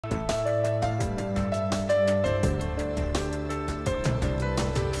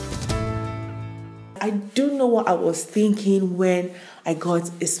I don't know what I was thinking when I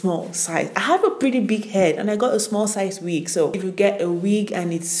got a small size. I have a pretty big head and I got a small size wig. So if you get a wig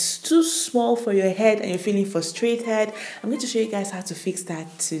and it's too small for your head and you're feeling frustrated, I'm going to show you guys how to fix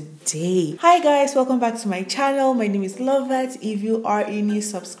that today. Hi guys, welcome back to my channel. My name is Loveth. If you are a new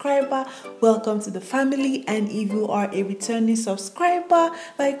subscriber, welcome to the family. And if you are a returning subscriber,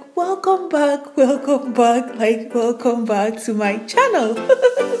 like welcome back to my channel.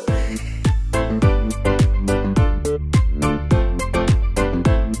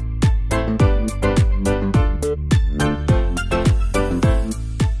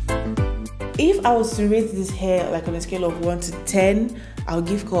 If I was to rate this hair like on a scale of 1 to 10, I'll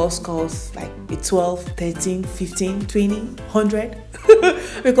give CurlsCurls like a 12, 13, 15, 20, 100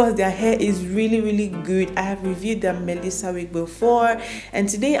 because their hair is really good. I have reviewed their Melissa wig before, and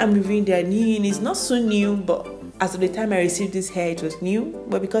today I'm reviewing their new units. Not so new, but as of the time I received this hair, it was new,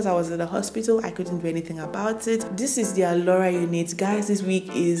 but because I was in the hospital, I couldn't do anything about it. This is their Lora unit. Guys, this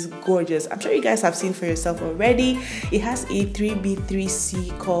wig is gorgeous. I'm sure you guys have seen for yourself already. It has a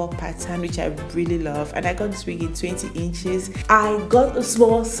 3B3C curl pattern, which I really love, and I got this wig in 20 inches. I got a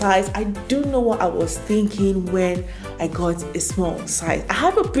small size. I don't know what I was thinking when I got a small size. I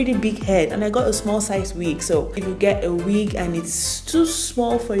have a pretty big head and I got a small size wig. So if you get a wig and it's too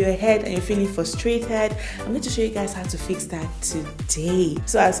small for your head and you're feeling frustrated, I'm going to show you guys how to fix that today.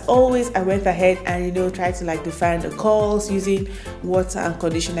 So as always, I went ahead and tried to define the curls using water and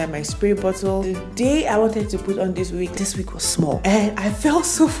conditioner in my spray bottle. The day I wanted to put on this wig was small and I felt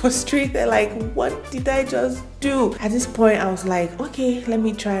so frustrated, like what did I just do? At this point I was like, okay, let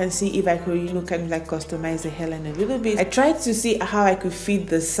me try and see if I could kind of customize the hairline a little bit. I tried to see how I could fit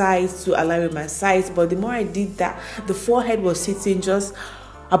the sides to align with my sides, but the more I did that, the forehead was sitting just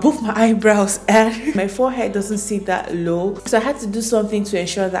above my eyebrows and my forehead doesn't sit that low, so I had to do something to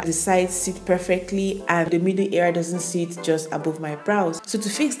ensure that the sides sit perfectly and the middle area doesn't sit just above my brows. So to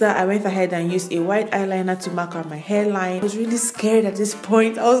fix that, I went ahead and used a white eyeliner to mark out my hairline. I was really scared at this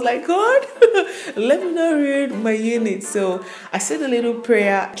point. I was like, God, let me not ruin my unit. So I said a little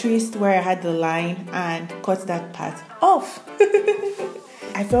prayer, traced where I had the line and cut that part off.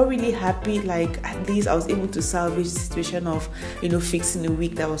 I felt really happy, like at least I was able to salvage the situation of fixing a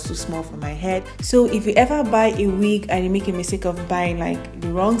wig that was too small for my head. So if you ever buy a wig and you make a mistake of buying the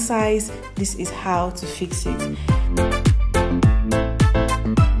wrong size, this is how to fix it.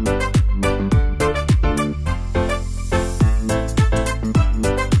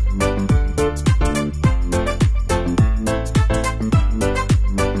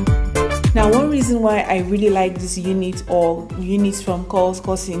 Now, one reason why I really like this unit or units from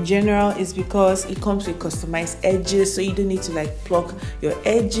CurlsCurls in general is because it comes with customized edges, so you don't need to pluck your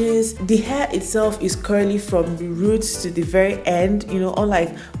edges. The hair itself is curly from the roots to the very end,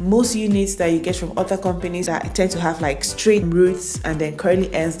 unlike most units that you get from other companies that tend to have straight roots and then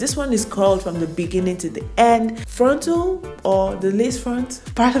curly ends. This one is curled from the beginning to the end. Frontal or the lace front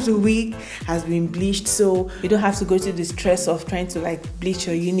part of the wig has been bleached, so you don't have to go to the stress of trying to bleach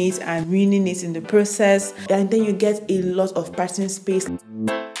your unit and ruining it in the process, and then you get a lot of parting space.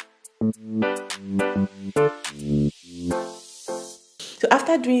 So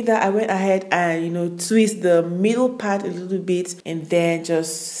after doing that, I went ahead and twist the middle part a little bit and then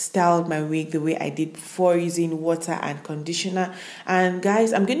just styled my wig the way I did before using water and conditioner. And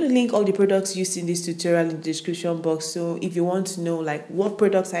guys, I'm going to link all the products used in this tutorial in the description box, so if you want to know what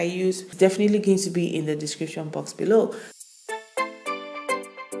products I use, it's definitely going to be in the description box below.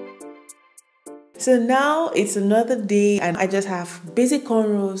 So now it's another day and I just have basic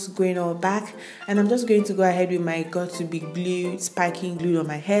cornrows going all back, and I'm just going to go ahead with my got to be glue, spiking glue on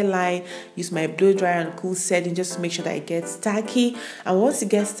my hairline, use my blow dryer and cool setting just to make sure that it gets tacky, and once it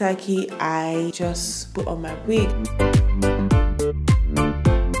gets tacky I just put on my wig.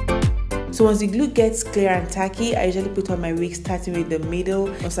 So once the glue gets clear and tacky, I usually put on my wig starting with the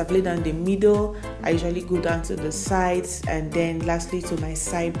middle. Once I've laid down the middle, I usually go down to the sides and then lastly to my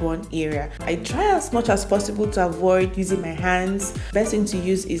sideburn area. I try as much as possible to avoid using my hands. Best thing to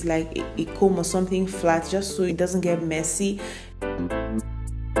use is a comb or something flat just so it doesn't get messy.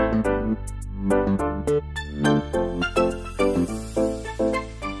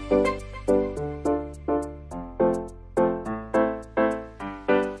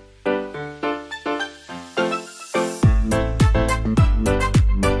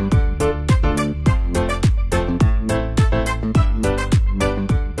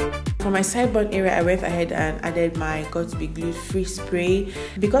 For my sideburn area, I went ahead and added my got to be glued free spray.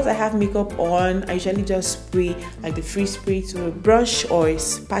 Because I have makeup on, I usually just spray the free spray to a brush or a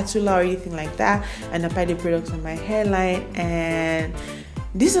spatula or anything like that and apply the products on my hairline, and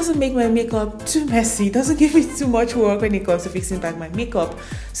this doesn't make my makeup too messy, it doesn't give me too much work when it comes to fixing back my makeup.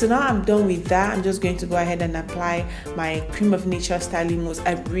 So now I'm done with that. I'm just going to go ahead and apply my Cream of Nature styling mousse.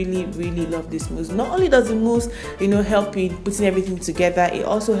 I really love this mousse. Not only does the mousse, you know, help in putting everything together, it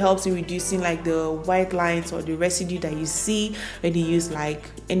also helps in reducing like the white lines or the residue that you see when you use like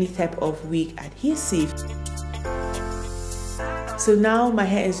any type of wig adhesive. So now my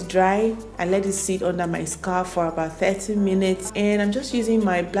hair is dry. I let it sit under my scarf for about 30 minutes, and I'm just using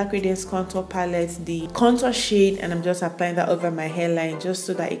my Black Radiance contour palette, the contour shade, and I'm just applying that over my hairline just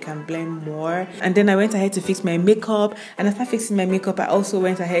so that it can blend more. And then I went ahead to fix my makeup, and after fixing my makeup I also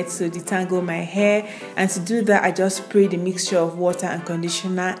went ahead to detangle my hair, and to do that I just sprayed a mixture of water and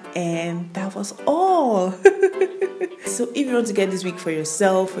conditioner, and that was all. So if you want to get this wig for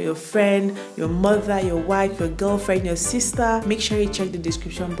yourself, for your friend, your mother, your wife, your girlfriend, your sister, make sure you check the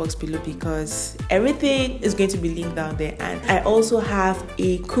description box below because everything is going to be linked down there. And I also have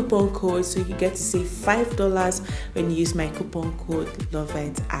a coupon code, so you get to save $5 when you use my coupon code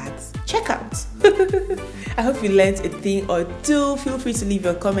Loveth at checkout. I hope you learned a thing or two. Feel free to leave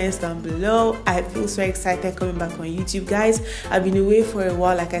your comments down below. I feel so excited coming back on YouTube, guys. I've been away for a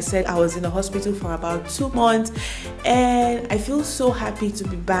while. Like I said, I was in the hospital for about 2 months, and I feel so happy to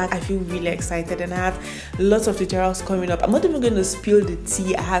be back. I feel really excited, and I have lots of tutorials coming up. I'm not even going to spill the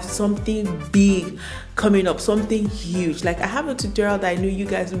tea. I have something big coming up, something huge. Like I have a tutorial that I know you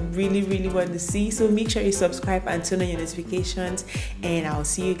guys really want to see, so make sure you subscribe and turn on your notifications, and I'll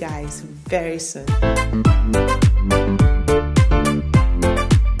see you guys very soon.